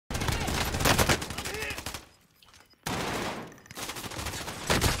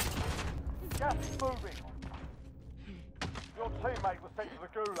Gas is moving. Your teammate was sent to the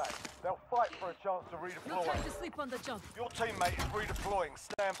gulag. They'll fight for a chance to redeploy. No time to sleep on the job. Your teammate is redeploying.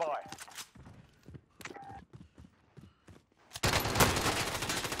 Stand by.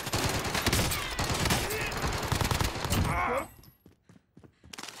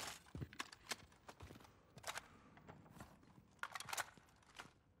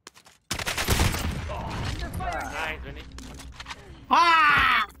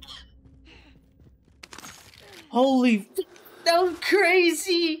 Ah! Holy, that was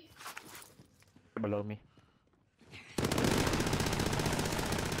crazy. Below me. They're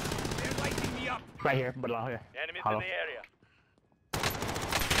lighting me up. Right here, below here. Enemies Hello. in the area.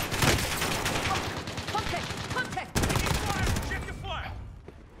 Contact! Contact! Taking fire! Check your fire!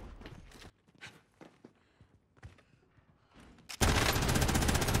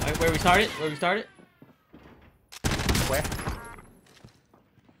 Alright, where we started? Where we started? Where?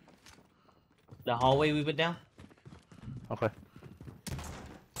 The hallway we went down? Okay.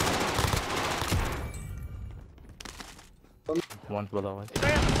 One's below us.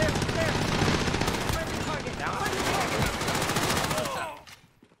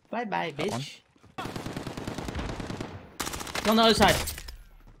 Bye bye, bitch. He's on the other side.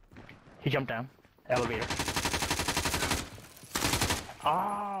 He jumped down. Elevator.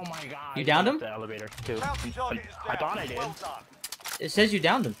 Oh my god. You downed him? The elevator too. Bounty target is I down. thought I did. Well done. It says you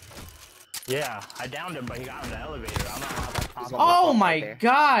downed him. Yeah, I downed him, but he got in the elevator. I don't know how that's possible. Oh my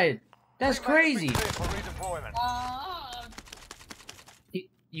god! That's Teammate crazy. will be cleared for redeployment.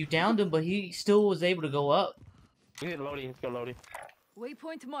 You downed him, but he still was able to go up. Let's go loading. Let's go loading.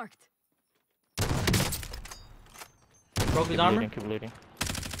 Waypoint marked. Broke his Keep armor. looting, keep looting.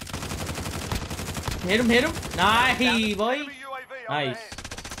 Hit him, hit him. Nice, boy. Enemy UAV Nice. overhead.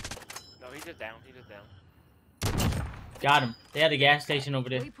 No, he's just down. He's just down. Got him. They had a gas station over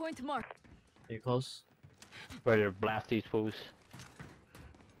there. Waypoint marked. They're close. Ready to blast these fools.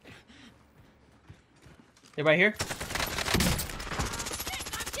 They're right here.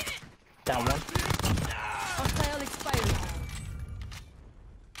 Down one. Hostile expired.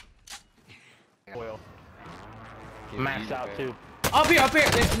 Oil. Max out too. Up here, up here.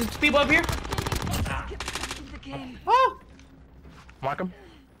 There's people up here. Get back in the game. Oh! Mark them.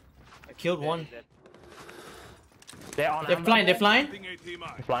 I killed one. They're on. They're flying, they're flying. They're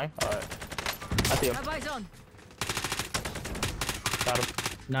flying. Alright. I see him. Have eyes on. Got him.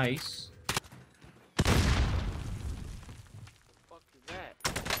 Nice. What the fuck is that?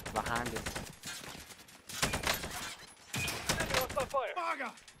 Behind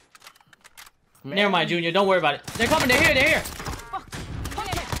us. Man. Never mind, Junior. Don't worry about it. They're coming. They're here. They're here. Fuck.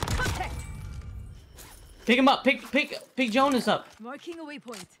 Contact. Contact. Pick him up. Pick Jonas up. Marking a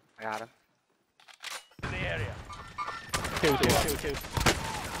waypoint. I got him. In the area. Two.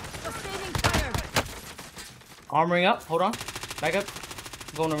 Sustaining fire. Armoring up. Hold on. Back up.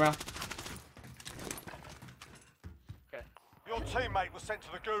 Going around. Okay. Your teammate was sent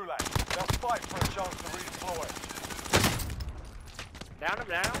to the gulag. They'll fight for a chance to redeploy. Down him,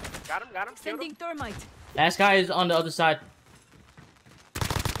 down. Got him, killed him. Sending thermite. Last guy is on the other side.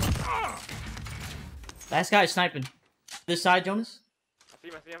 Last guy is sniping. This side, Jonas. I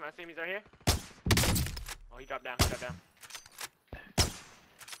see him, he's right here. Oh, he dropped down,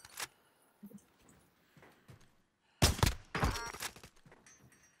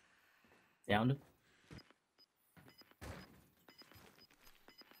 Downed him.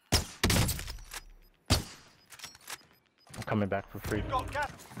 I'm coming back for free. Got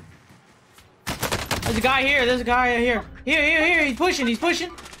gas. There's a guy here. There's a guy here. Here. He's pushing.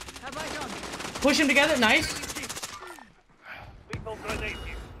 Have eyes on. Push him together. Nice. Lethal grenade.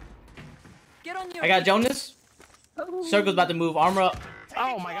 Get on your I got Jonas. Circle's about to move. Armor up.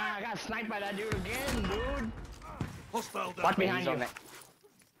 Oh my god, I got sniped by that dude again, dude. Hostile down. Watch behind you.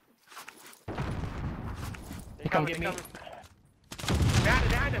 He come get me. Behind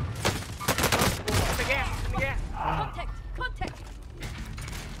him. In the gas. Contact.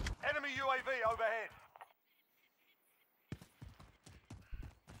 Enemy UAV overhead.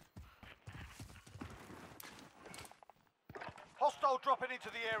 Hostile dropping into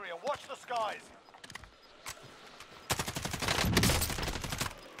the area. Watch the skies.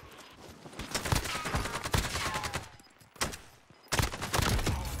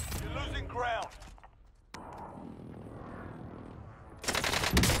 You're losing ground.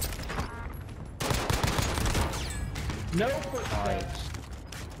 No footsteps.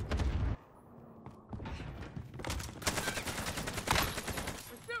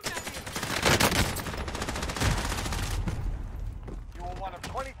 You are one of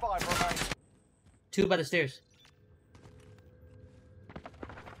 25 remaining. 2 by the stairs.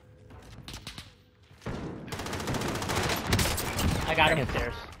 Got him. Second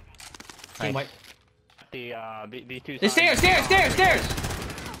stairs. Team white. The two. The stairs.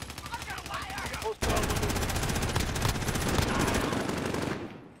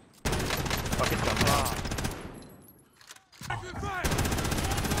 Fucking jump off.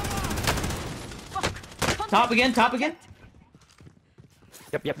 Top again.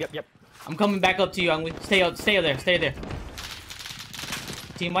 Yep. I'm coming back up to you, Angwi. Stay up there.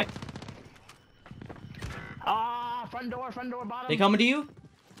 Team white. Ah, front door, bottom. They coming to you?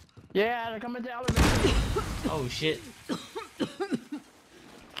 Yeah, they're coming to the elevator. Oh shit.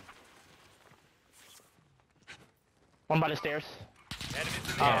 One by the stairs.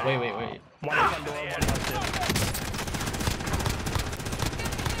 Oh, wait. One by the door, one by the stairs.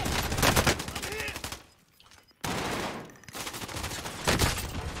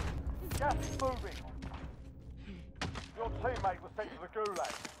 Gas is moving. Your teammate was sent to the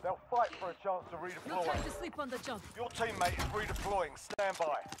gulag. They'll fight for a chance to No redeploy. time to sleep on the job. Your teammate is redeploying. Stand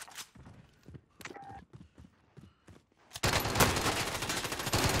by.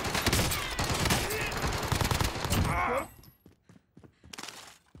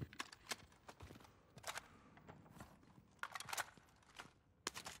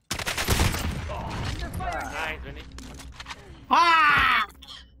 Under fire. Nice, Vinny. Ah!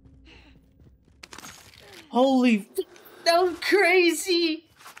 Holy f, that was crazy.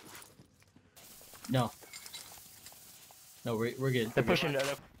 No, we're good. They're pushing. Enemy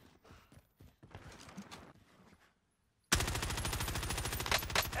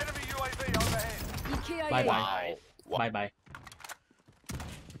UAV overhead. EKIA. Bye.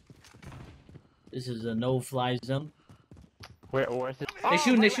 This is a no-fly zone. Where's it? They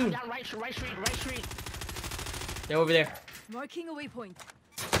shooting. Down, right street. They're over there. Marking a waypoint.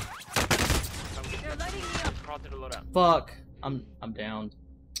 I'm getting They're lighting me up. crawl to the loadout. Fuck. I'm down.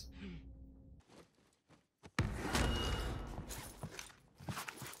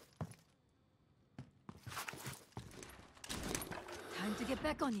 Time to get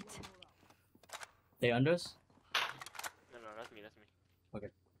back on it. They under us? No, that's me. Okay.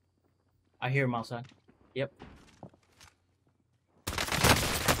 I hear them outside. Yep.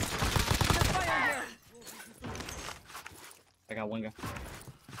 Under fire here. I got one guy.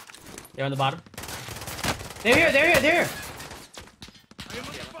 They're on the bottom. They're here. Yeah, they're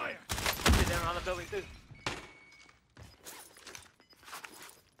on the building too.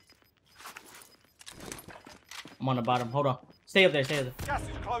 I'm on the bottom. Hold on. Stay up there. Gas is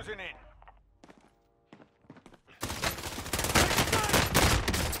closing in.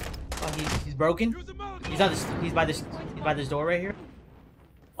 Oh, he's broken. He's by this door right here.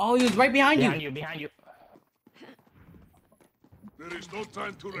 Oh, he was right behind you. Behind you. There is no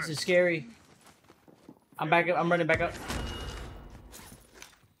time to This rest. is scary. I'm back up. I'm running back up.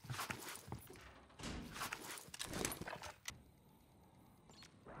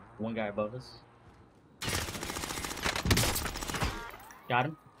 One guy above us. Got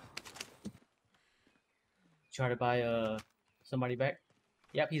him. Try to buy somebody back.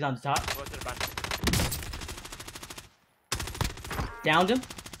 Yep, he's on the top. Go to the back. Downed him.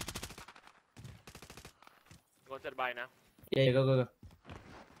 Go to the buy now. Yeah, go.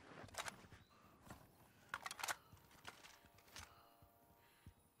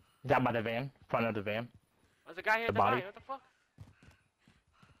 Is that by the van? Front of the van. There's a guy here at The the body. buy. What the fuck?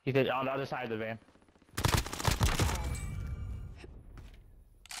 He's on the other side of the van.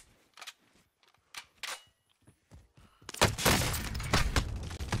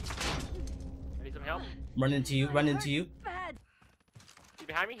 I need some help. Run into you. Bad. He's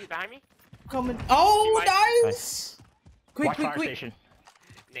behind me. Coming. Oh, He might- nice. Quick. Fire station.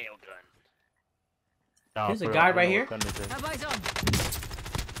 Nail gun. No, There's a for guy real, right I don't know here. what gun this is. Have eyes on.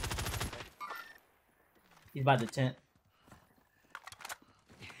 He's by the tent.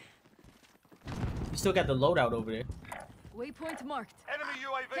 You still got the loadout over there. Waypoint marked. Enemy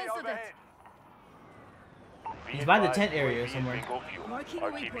UAV Cancel overhead. He's by the tent area somewhere. Marking a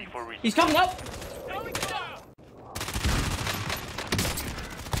waypoint. He's coming up.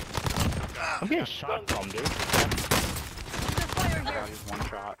 I'm getting shot from, dude. Under fire here. One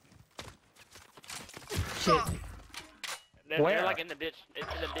shot. Shit. They're Where? like in the ditch. It's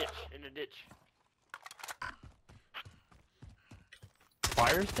in the ditch.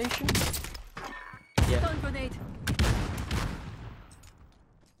 Fire station? Yeah. Stun grenade.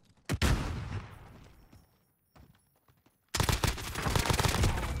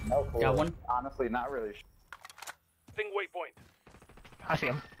 No clue. Got one. Honestly, not really. Thing waypoint. I see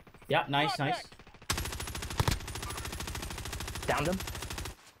him. Yeah, nice. Downed him.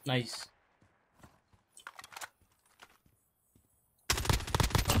 Nice.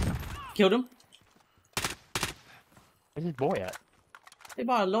 Killed him. Where's this boy at? They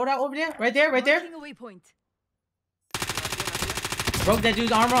bought a loadout over there? Right there, right there. Marking a waypoint. Broke that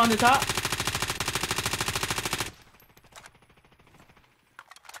dude's armor on the top.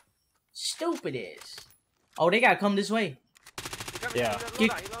 Stupid is. Oh, they gotta come this way. Yeah. He's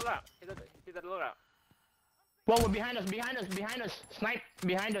at the loadout. Whoa, behind us, behind us, behind us. Snipe,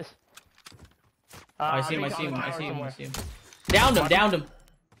 behind us. I see him, I think see him, on the I tower see him, I somewhere. see him. Downed him, downed him.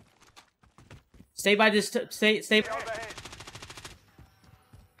 Stay by this, stay. Overhead.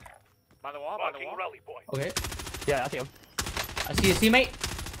 By the wall, by the wall. Okay. Yeah, I see him. I see a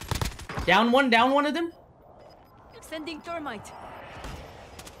teammate. Down one of them. Sending thermite.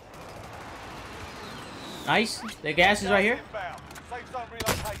 Nice. The gas is right here. Inbound. Safe zone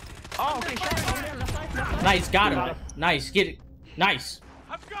relocated. Oh, okay, shot over there, left side, left side. Nice, got him. Nice, get it. Nice.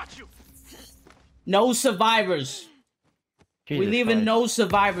 I've got you. No survivors. We Jesus leaving Christ. no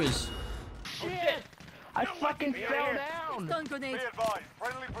survivors. Shit! I fucking fell down! Stun grenade. Be advised.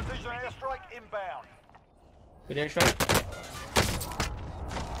 Friendly precision airstrike inbound. Good airstrike.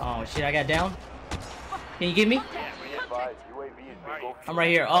 Oh shit, I got down. Can you get me? Be advised. UAV is bingo. I'm right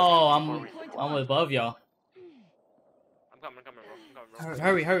here. Oh, I'm above y'all. I'm coming, bro. I'm coming, bro.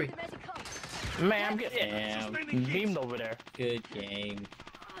 Hurry, hurry. The medic comes. Man, I'm getting Damn. beamed over there. Good game.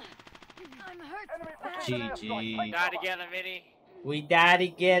 I'm hurt. Enemy bad. precision GG. airstrike. Die together, Vinny. We die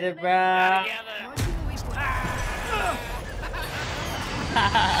together, Die bruh. together. Marking a waypoint.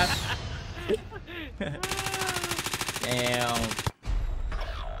 Damn.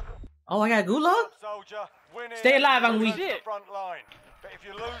 Oh, I got gulag? Soldier, win it. Stay alive, I'm weak. Return to the front line. But if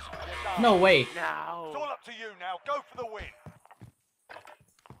you lose, you're done. No way. It's all No. up to you now. Go for the win.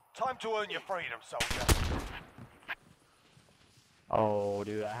 Time to earn your freedom, soldier. Oh,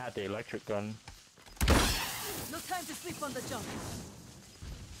 dude, I had the electric gun. No time to sleep on the jump.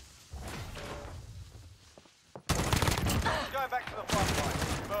 Going back to the front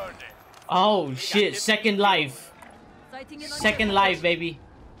line. Burned it. Oh shit, second life. Sighting in on Second your- life, baby.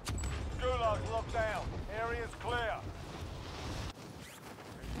 Gulag's locked down. Area's clear.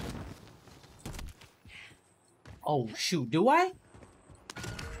 Oh shoot, do I?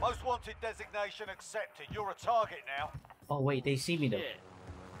 Most wanted designation accepted. You're a target now. Oh wait, they see me though. Shit.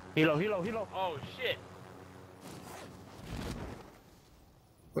 Helo, helo, helo. Oh, shit.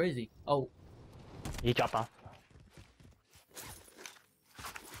 Where is he? Oh, He chopped off.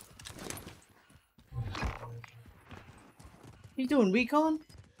 he's doing recon?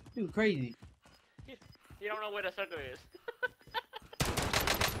 Dude, crazy. You don't know where the circle is.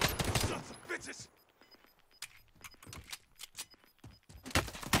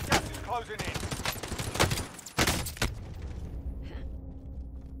 Gas is closing in.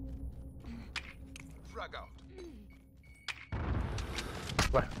 Frag out.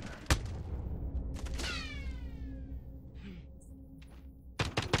 What?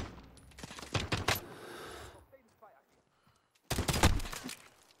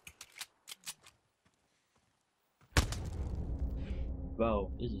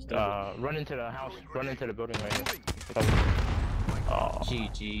 Bro, this is tough. Run into the house. Run into the building right here. Oh. You're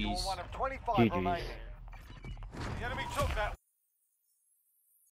GG's. one of 25 GG's. remaining. The enemy took that.